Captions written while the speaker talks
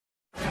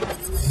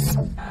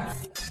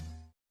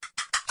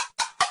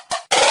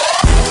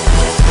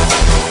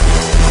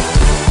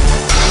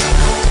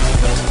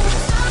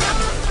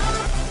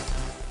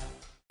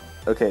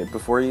Okay,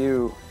 before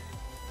you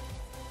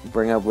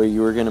bring up what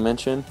you were going to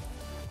mention,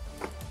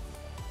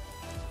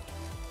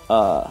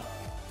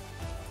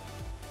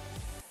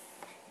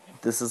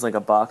 this is like a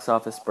box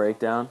office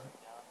breakdown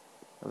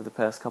of the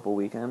past couple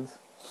weekends.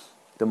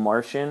 The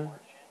Martian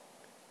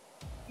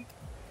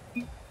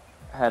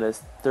had a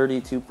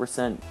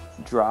 32%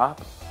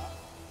 drop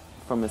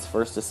from its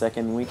first to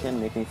second weekend,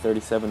 making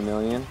 $37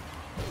 million,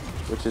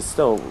 which is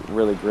still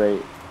really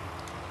great.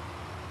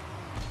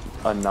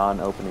 A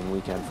non-opening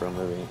weekend for a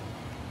movie.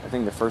 I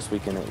think the first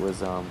weekend it was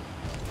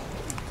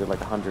did like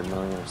 $100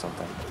 million or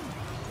something.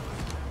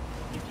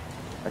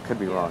 I could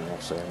be wrong,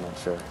 actually. I'm not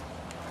sure.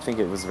 I think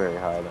it was very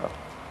high though.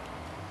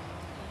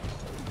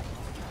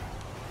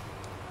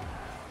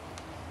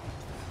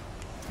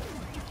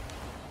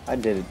 I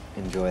did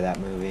enjoy that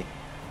movie.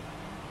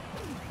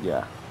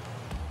 Yeah.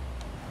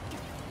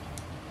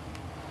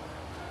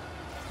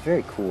 It's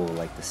very cool,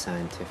 like the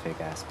scientific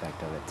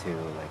aspect of it too,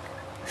 like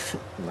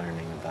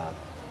learning about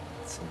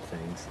some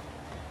things.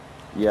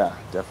 Yeah,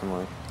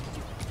 definitely.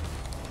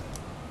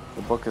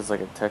 The book is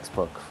like a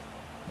textbook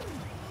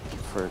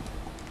for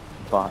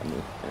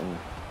botany, and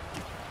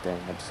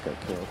dang, I just got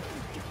killed.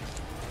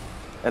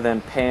 And then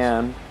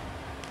Pan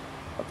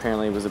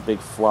apparently was a big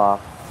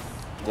flop.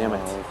 Damn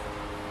it.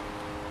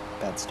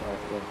 Bad start.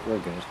 We're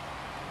good.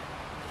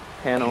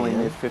 Pan only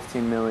made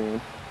 $15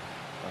 million.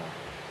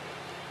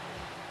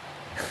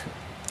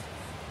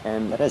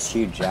 And that has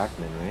Hugh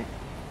Jackman, right?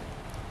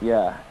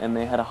 Yeah, and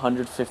they had a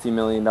 $150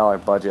 million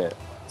budget,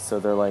 so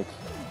they're like,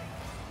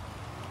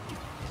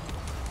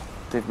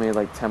 they've made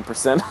like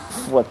 10%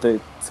 of what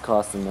it's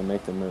costing to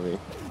make the movie.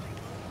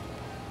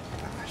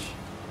 Gosh,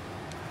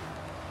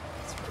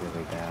 it's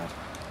really bad.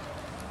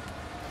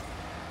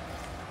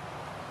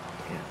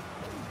 Yeah.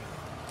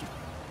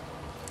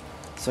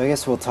 So I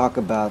guess we'll talk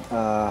about.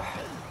 Oh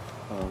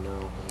no,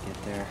 when we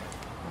get there,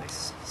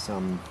 nice.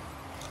 Some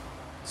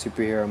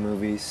superhero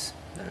movies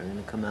that are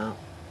gonna come out.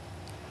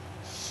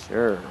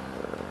 Sure.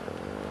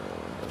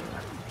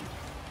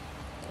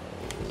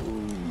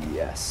 Oh,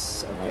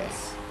 yes. Okay.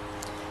 Nice.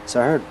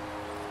 So I heard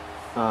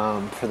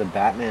for the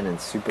Batman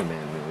and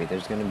Superman movie,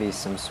 there's going to be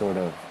some sort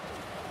of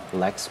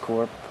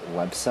LexCorp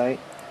website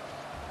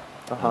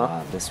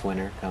this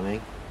winter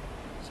coming.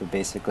 So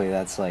basically,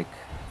 that's like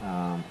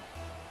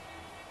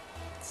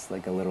it's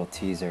like a little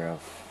teaser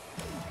of,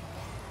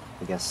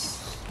 I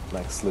guess,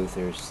 Lex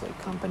Luthor's like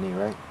company,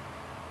 right?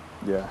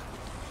 Yeah.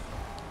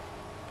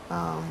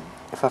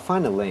 If I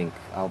find a link,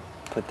 I'll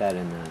put that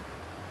in the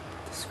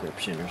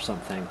description or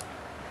something.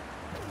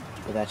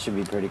 But that should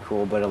be pretty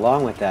cool. But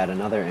along with that,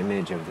 another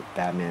image of the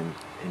Batman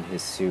in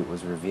his suit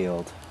was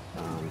revealed.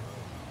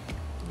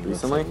 He Recently?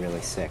 looks like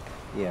really sick.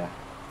 Yeah.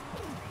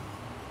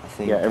 I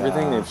think. Yeah,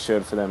 everything they've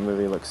showed for that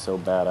movie looks so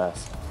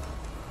badass.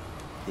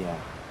 Yeah.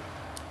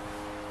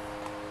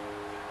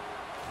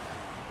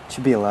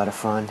 Should be a lot of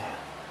fun.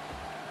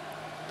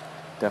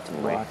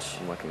 Definitely. Watch.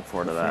 I'm looking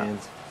forward to that.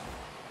 Fans.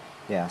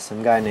 Yeah,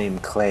 some guy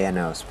named Clay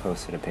Enos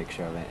posted a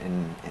picture of it,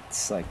 and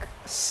it's like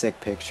a sick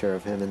picture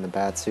of him in the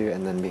Batsuit,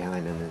 and then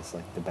behind him is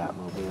like the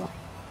Batmobile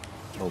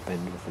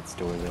opened with its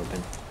doors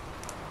open.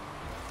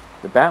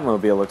 The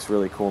Batmobile looks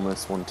really cool in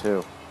this one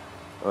too.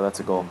 Oh, that's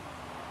a goal.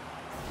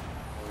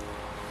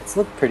 It's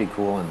looked pretty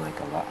cool in like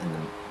a lot in the,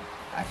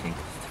 I think,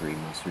 3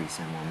 most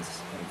recent ones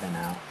that have been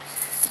out.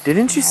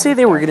 Didn't you say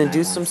they were gonna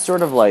do some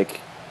sort of like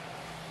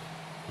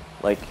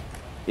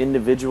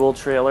individual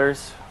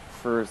trailers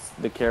for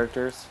the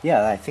characters?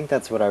 Yeah, I think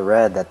that's what I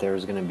read, that there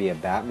was going to be a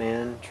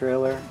Batman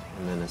trailer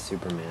and then a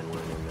Superman one,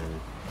 and then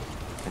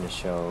kind of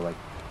show like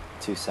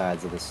 2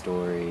 sides of the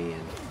story,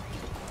 and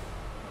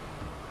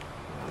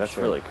that's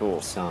sure really cool.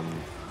 Some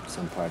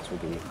parts will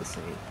be the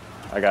same.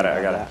 I got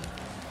it.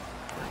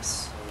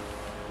 Nice.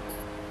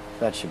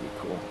 That should be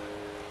cool.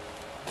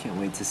 Can't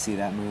wait to see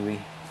that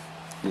movie.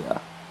 Yeah.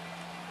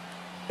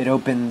 It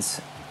opens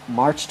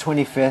March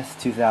 25th,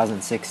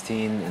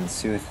 2016, and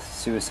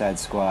Suicide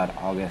Squad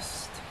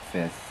August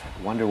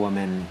 5th, Wonder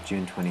Woman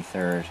June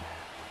 23rd,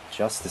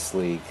 Justice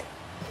League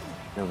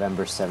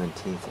November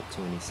 17th of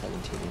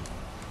 2017.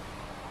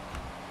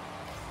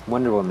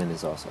 Wonder Woman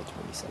is also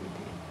 2017.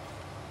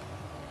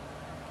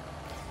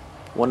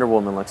 Wonder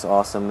Woman looks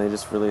awesome. They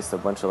just released a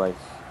bunch of like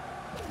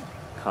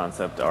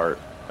concept art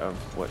of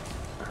what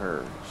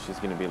she's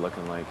gonna be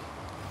looking like.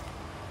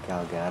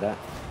 Gal Gadot.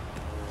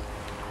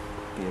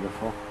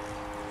 Beautiful.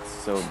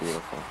 So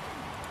beautiful.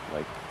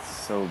 Like,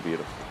 so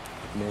beautiful.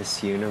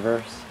 Miss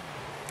Universe.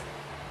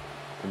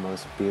 The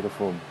most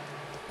beautiful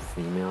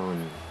female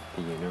in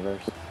the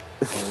universe.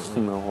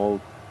 In the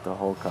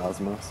whole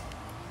cosmos.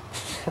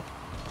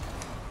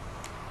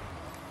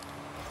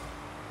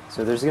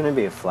 So there's gonna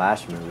be a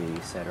Flash movie,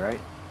 you said, right?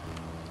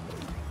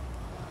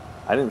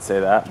 I didn't say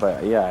that,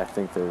 but yeah, I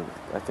think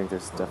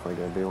there's definitely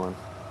gonna be one.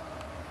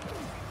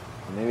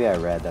 Maybe I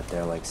read that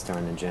they're like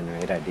starting to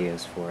generate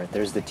ideas for it.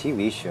 There's the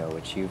TV show,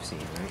 which you've seen,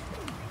 right?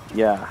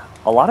 Yeah,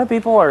 a lot of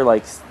people are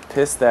like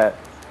pissed that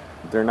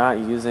they're not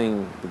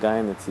using the guy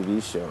in the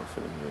TV show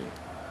for the movie.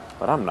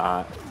 But I'm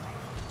not.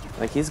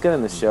 Like, he's good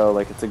in the show.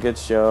 Like, it's a good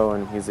show,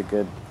 and he's a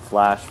good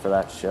Flash for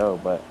that show,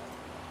 but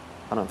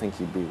I don't think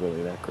he'd be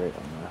really that great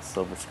on the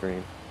silver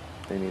screen.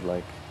 They need,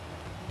 like,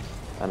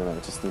 I don't know,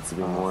 it just needs to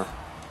be more.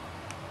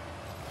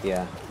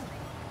 Yeah.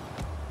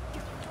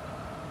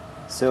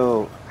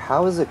 So,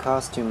 how is the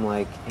costume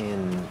like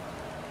in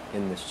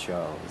this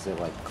show? Is it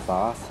like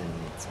cloth and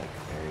it's like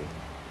very...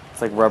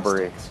 It's like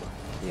rubbery. plastic,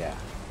 so, yeah.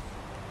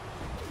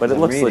 But it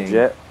I'm looks reading-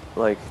 legit.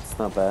 Like, it's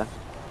not bad.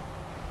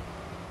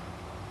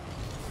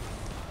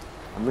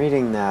 I'm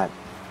reading that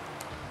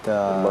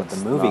the looks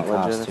movie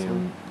not legit or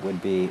costume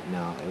would be...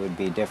 No, it would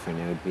be different.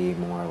 It would be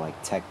more like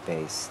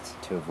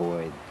tech-based to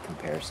avoid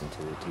comparison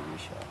to the TV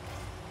show.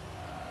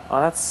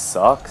 Oh, that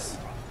sucks.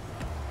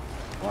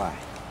 Why?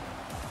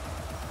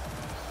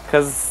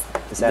 Because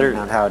Is that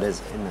not how it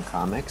is in the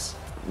comics?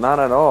 not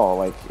at all.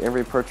 Like,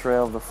 every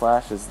portrayal of the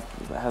Flash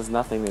has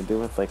nothing to do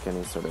with, like,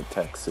 any sort of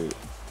tech suit.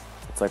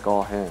 It's, like,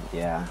 all him.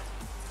 Yeah.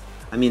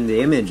 I mean,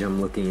 the image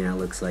I'm looking at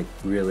looks, like,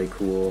 really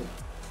cool.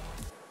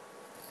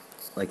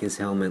 Like, his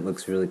helmet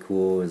looks really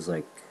cool. His,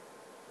 like,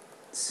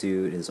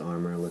 suit, his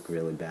armor look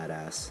really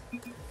badass.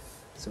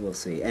 So we'll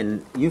see.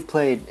 And you've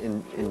played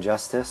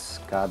Injustice,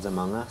 Gods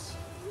Among Us,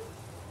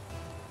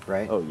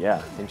 right? Oh,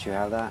 yeah. Didn't you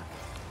have that?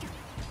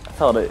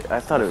 I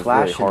thought it was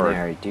Flash really hard. in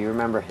there. Do you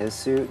remember his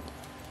suit?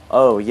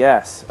 Oh,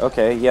 yes.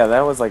 Okay, yeah,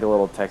 that was, like, a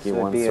little techie So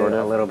it'd one, be sort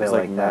of. a little It bit was,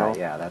 like metal. that.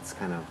 Yeah, that's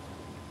kind of...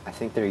 I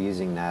think they're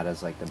using that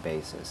as, like, the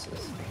basis.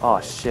 Oh,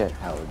 shit.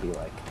 How it would be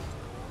like.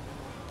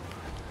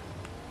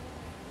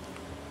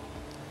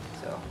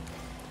 So,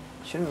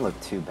 shouldn't look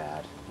too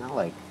bad. Not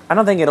like, I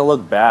don't think it'll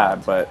look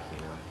bad, but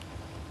you know.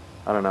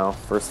 I don't know.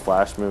 First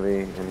Flash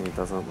movie, and he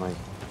doesn't, like...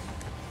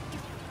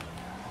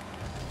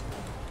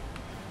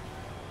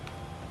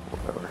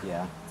 Whatever.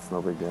 Yeah. It's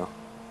no big deal.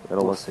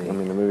 It'll We'll look... see. I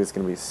mean, the movie's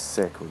gonna be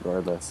sick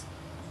regardless.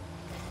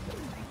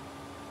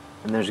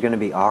 And there's going to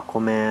be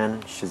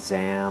Aquaman,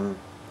 Shazam.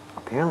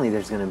 Apparently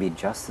there's going to be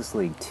Justice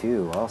League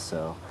 2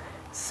 also.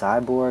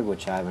 Cyborg,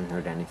 which I haven't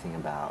heard anything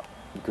about.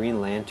 Green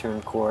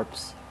Lantern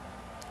Corps.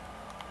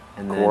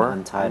 And then Corps?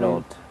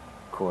 Untitled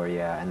Corps,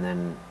 yeah. And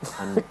then,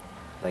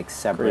 like,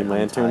 separate Green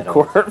Lantern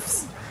Untitled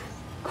Corpse.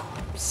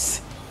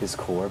 Corpse. His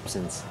corpse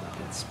in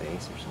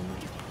space or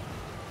something.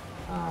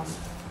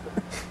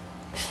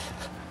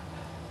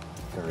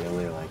 A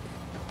really, like,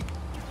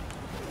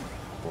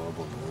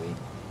 horrible movie.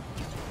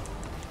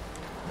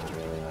 Not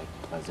really, like,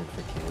 pleasant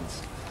for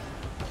kids.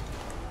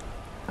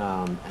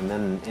 And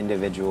then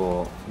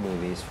individual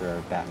movies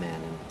for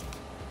Batman and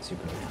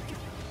Superman.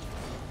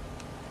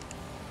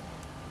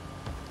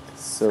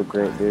 So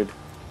great, dude.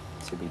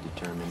 To be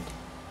determined.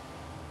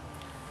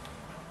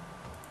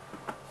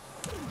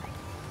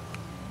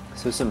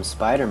 So some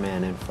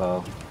Spider-Man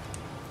info.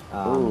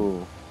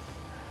 Ooh.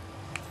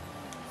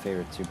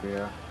 Favorite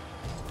superhero.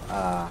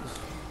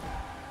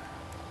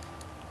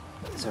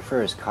 So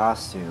for his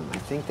costume, I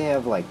think they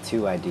have like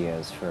two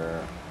ideas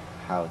for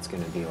how it's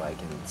going to be like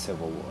in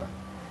Civil War.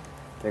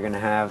 They're going to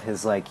have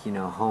his, like, you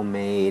know,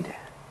 homemade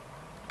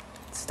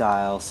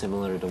style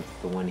similar to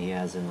the one he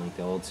has in like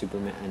the old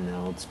Superman and the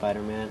old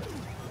Spider-Man.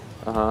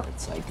 Uh-huh.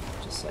 It's like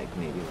just like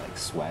maybe like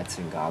sweats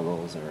and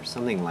goggles or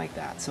something like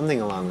that.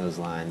 Something along those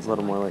lines. A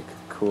little more, like,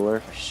 cooler.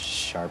 a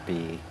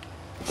Sharpie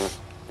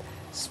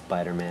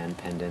Spider-Man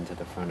pendant to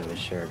the front of his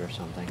shirt or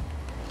something.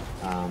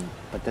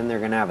 But then they're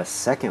going to have a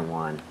second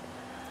one.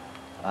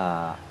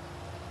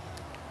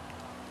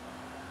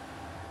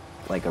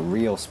 Like a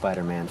real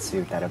Spider-Man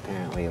suit that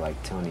apparently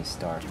like Tony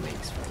Stark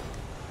makes for him.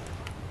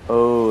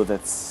 Oh,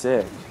 that's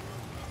sick.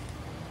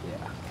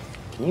 Yeah.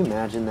 Can you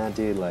imagine that,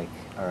 dude? Like,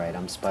 alright,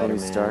 I'm Spider-Man.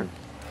 Stark.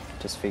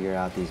 Just figure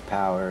out these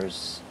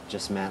powers.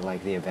 Just met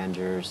like the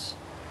Avengers.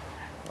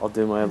 I'll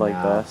do my, And like,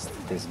 now best.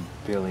 This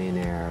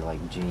billionaire,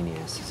 like,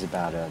 genius is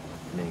about to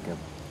make an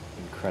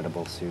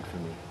incredible suit for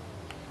me.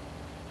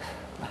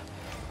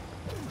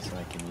 So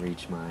I can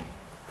reach my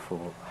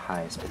full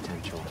highest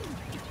potential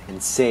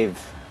and save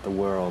the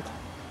world.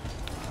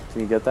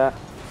 Can you get that?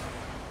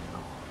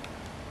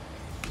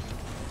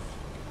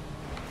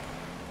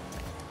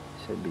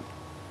 Should be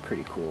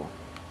pretty cool.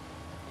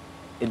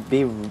 I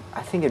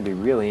think it'd be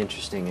really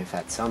interesting if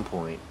at some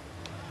point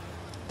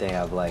they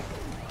have like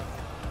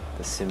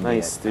the symbiote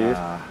Nice, dude.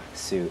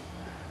 suit.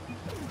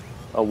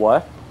 A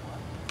what?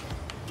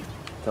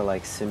 The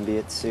like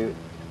symbiote suit.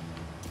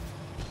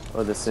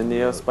 Oh, the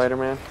Symbiote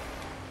Spider-Man?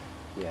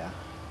 Yeah.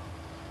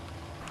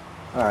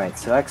 Alright,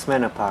 so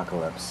X-Men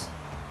Apocalypse.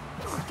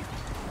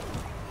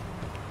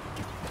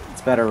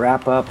 It's about to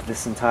wrap up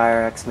this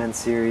entire X-Men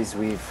series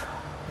we've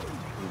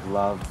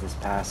loved this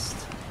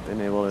past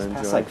Been able to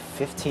enjoy. like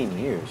 15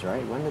 years,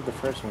 right? When did the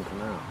first one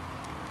come out?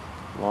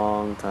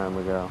 Long time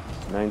ago.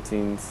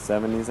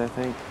 1970s, I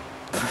think.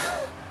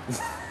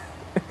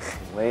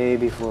 Way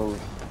before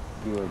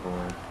you were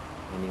born,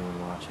 anyone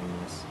watching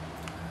this.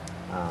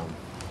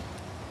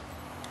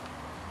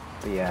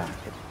 But yeah,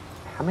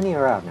 how many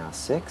are out now?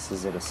 6?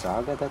 Is it a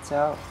saga that's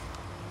out?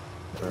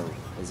 Or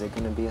is it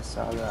going to be a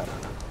saga? I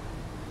don't know.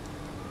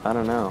 I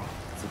don't know.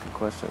 That's a good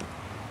question.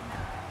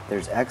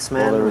 There's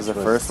X-Men, Well, there was which the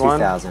was first one.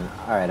 2000.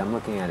 All right, I'm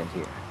looking at it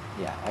here.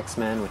 Yeah,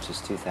 X-Men, which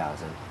is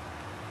 2000.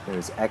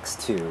 There's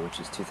X2, which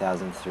is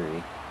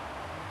 2003.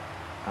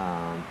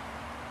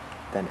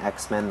 Then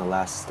X-Men: The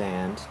Last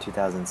Stand,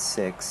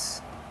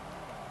 2006.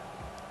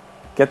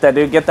 Get that,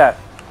 dude. Get that.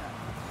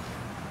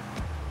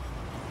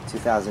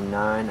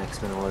 2009,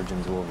 X-Men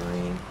Origins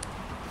Wolverine.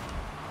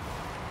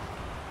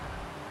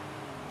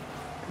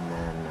 And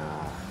then,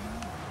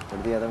 what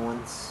are the other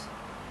ones?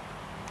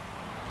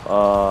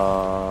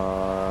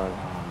 Oh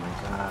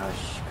my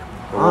gosh.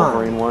 The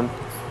Wolverine one.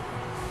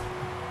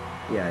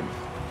 Yeah.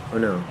 Oh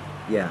no.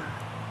 Yeah.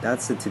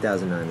 That's the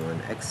 2009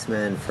 one.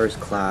 X-Men First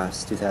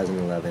Class,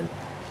 2011.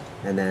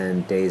 And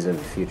then Days of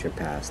Future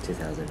Past,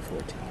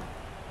 2014.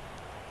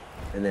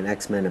 And then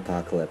X-Men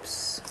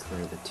Apocalypse for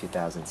the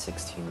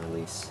 2016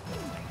 release.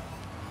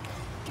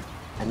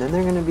 And then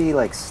they're going to be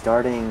like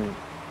starting...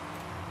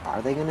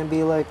 Are they going to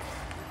be like...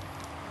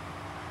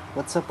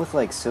 What's up with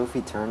like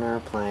Sophie Turner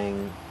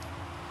playing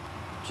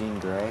Jean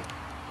Grey?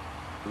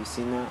 Have you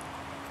seen that?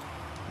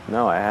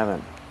 No, I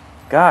haven't.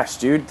 Gosh,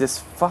 dude, this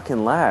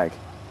fucking lag.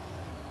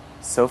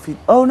 Sophie.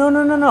 Oh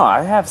no!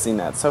 I have seen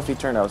that. Sophie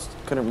Turner.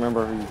 Couldn't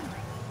remember who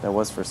that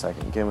was for a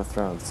second. Game of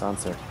Thrones.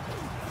 Sansa.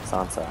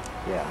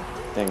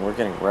 Yeah. Dang, we're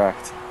getting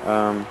wrecked.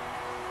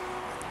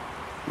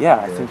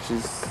 Yeah, I think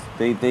she's.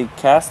 They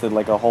casted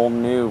like a whole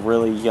new,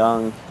 really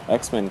young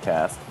X-Men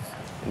cast,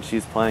 and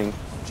she's playing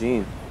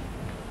Jean,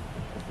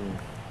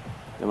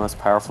 the most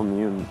powerful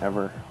mutant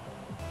ever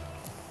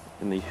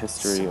in the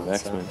history of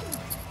X-Men.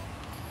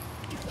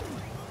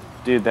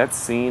 Dude, that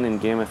scene in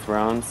Game of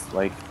Thrones,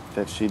 like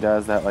that she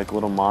does that like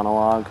little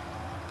monologue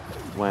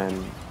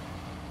when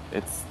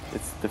it's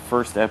the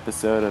first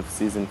episode of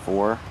season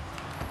 4.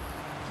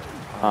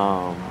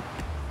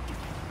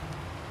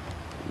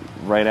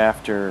 Right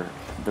after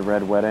the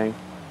Red Wedding,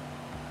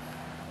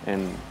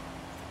 and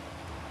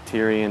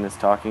Tyrion is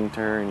talking to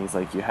her, and he's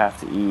like, "You have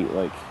to eat,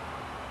 like,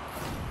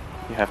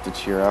 you have to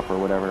cheer up or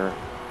whatever."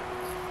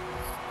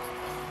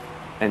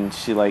 And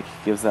she like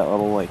gives that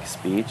little like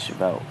speech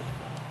about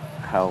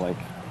how like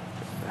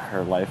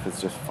her life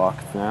is just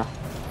fucked now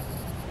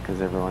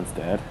because everyone's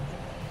dead.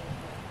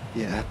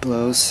 Yeah, it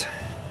blows.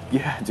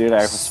 Yeah, dude,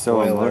 I was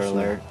so emotional.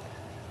 Alert.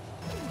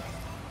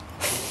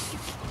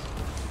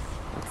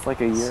 It's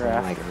like a year So,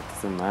 after. like, It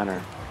doesn't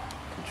matter.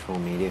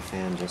 ControlMedia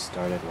fan just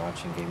started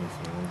watching Game of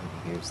Thrones and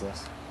he hears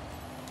this.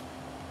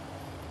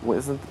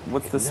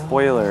 What's the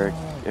spoiler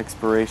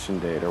expiration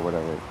date or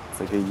whatever? It's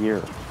like a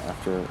year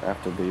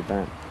after the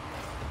event.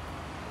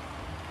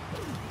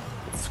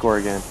 Let's score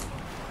again.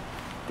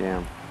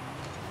 Damn.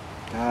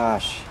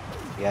 Gosh,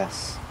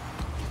 yes.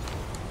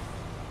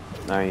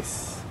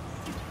 Nice.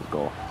 Good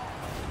goal.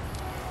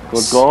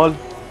 Good goal.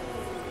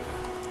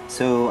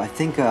 So I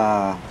think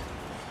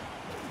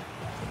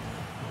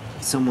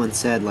someone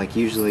said like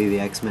usually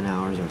the X-Men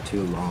hours are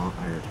 2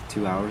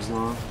 hours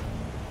long.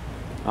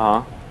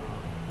 Uh-huh.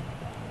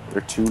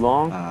 They're too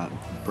long?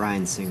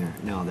 Bryan Singer.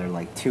 No, they're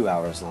like 2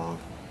 hours long.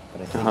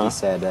 But I think he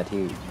said that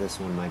this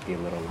one might be a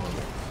little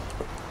longer.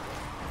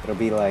 It'll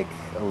be like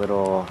a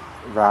little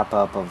wrap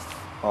up of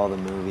all the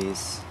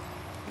movies.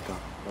 Like a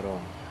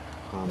little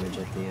homage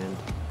at the end.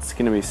 It's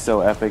gonna be so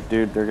epic,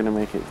 dude. They're gonna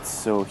make it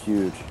so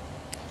huge.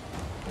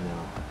 You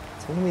know,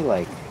 it's gonna be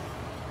like,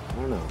 I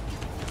don't know.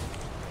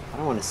 I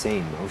don't want to say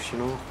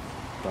emotional,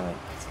 but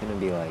it's gonna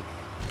be like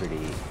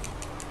pretty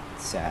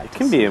sad. It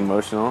can be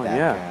emotional,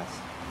 yeah. Cast.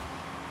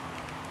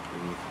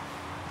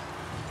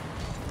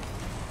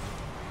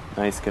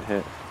 Nice, good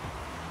hit.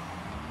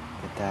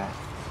 Get that.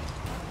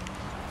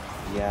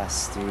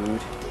 Yes, dude.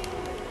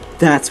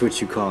 That's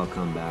what you call a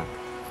comeback.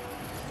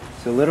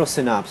 So, little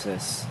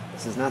synopsis.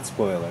 This is not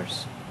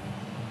spoilers.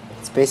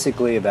 It's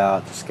basically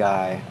about this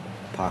guy,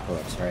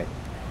 Apocalypse, right?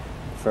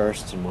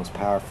 First and most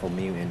powerful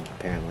mutant,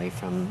 apparently,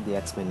 from the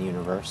X-Men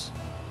universe.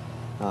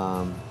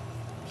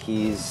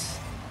 He's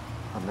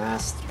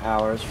amassed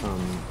powers from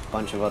a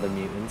bunch of other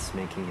mutants,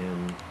 making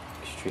him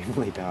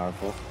extremely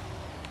powerful.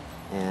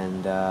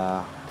 And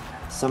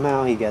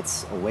somehow he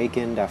gets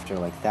awakened after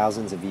like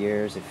thousands of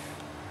years. If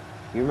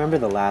you remember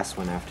the last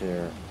one,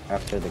 after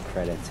the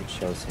credits, it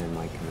shows him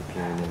like in the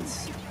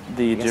pyramids.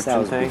 The I guess that Egyptian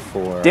was thing?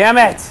 before. Damn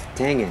it!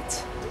 Dang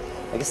it!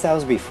 I guess that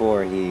was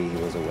before he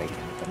was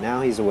awakened. But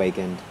now he's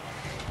awakened.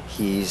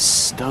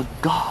 The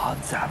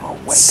gods have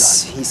awakened.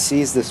 He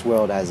sees this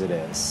world as it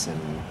is,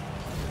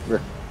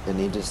 and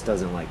he just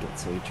doesn't like it.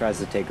 So he tries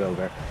to take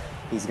over.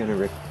 He's gonna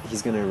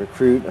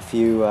recruit a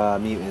few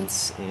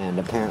mutants, and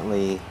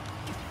apparently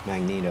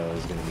Magneto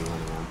is gonna be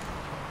one of them.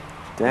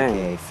 Dang.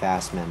 AKA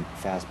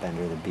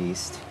Fassbender the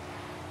Beast.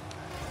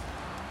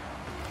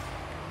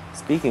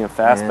 Speaking of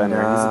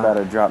Fassbender, And, he's about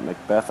to drop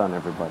Macbeth on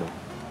everybody.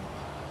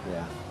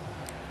 Yeah,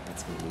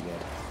 that's gonna be good.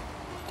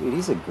 Dude,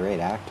 he's a great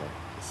actor.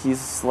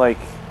 He's like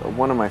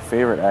one of my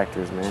favorite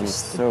actors, man.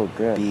 Just He's so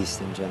good. Beast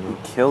in general.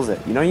 He kills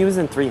it. You know he was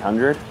in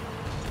 300?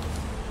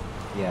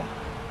 Yeah.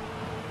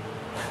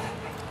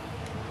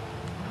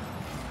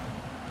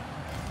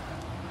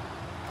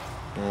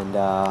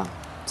 And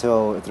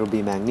So it'll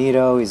be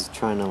Magneto. He's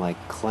trying to like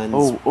cleanse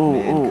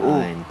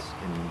mankind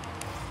and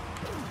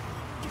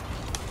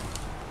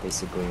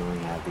basically only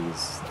have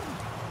these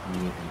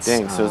mutants.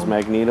 Dang, so is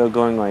Magneto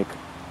going like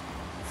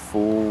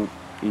full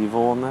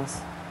evil in this?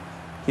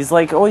 He's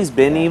like always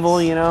been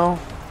evil, you know?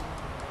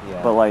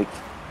 Yeah. But like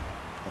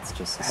that's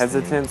just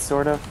hesitant,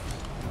 sort of.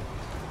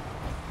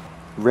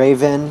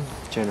 Raven,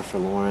 Jennifer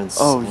Lawrence,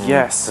 and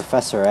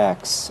Professor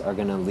X are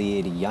gonna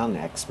lead young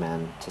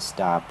X-Men to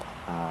stop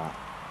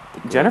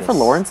the Jennifer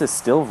Lawrence is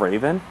still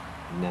Raven?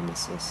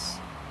 Nemesis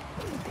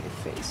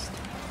they faced.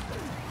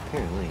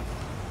 Apparently.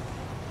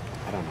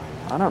 I don't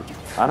know.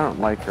 I don't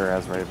like her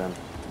as Raven,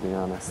 to be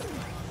honest.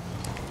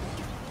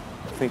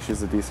 I think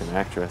she's a decent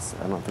actress.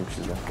 I don't think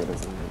she's that good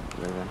as a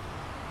Raven.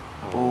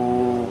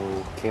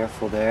 Oh,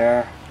 careful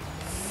there.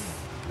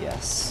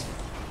 Yes.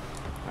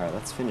 Alright,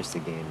 let's finish the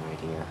game right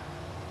here.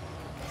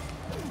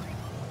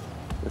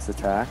 This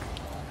attack.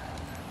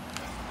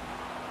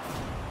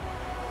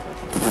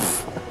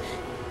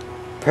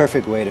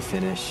 Perfect way to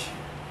finish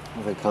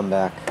with a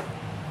comeback.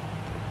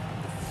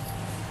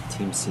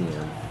 Team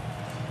CM.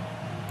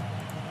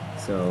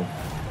 So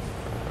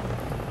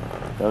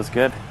that was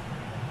good.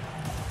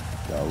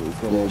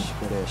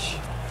 Goodish.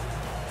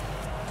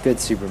 Good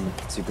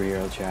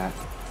superhero chat.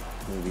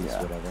 Movies,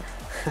 whatever.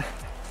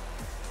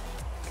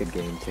 Good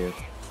game too.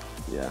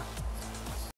 Yeah.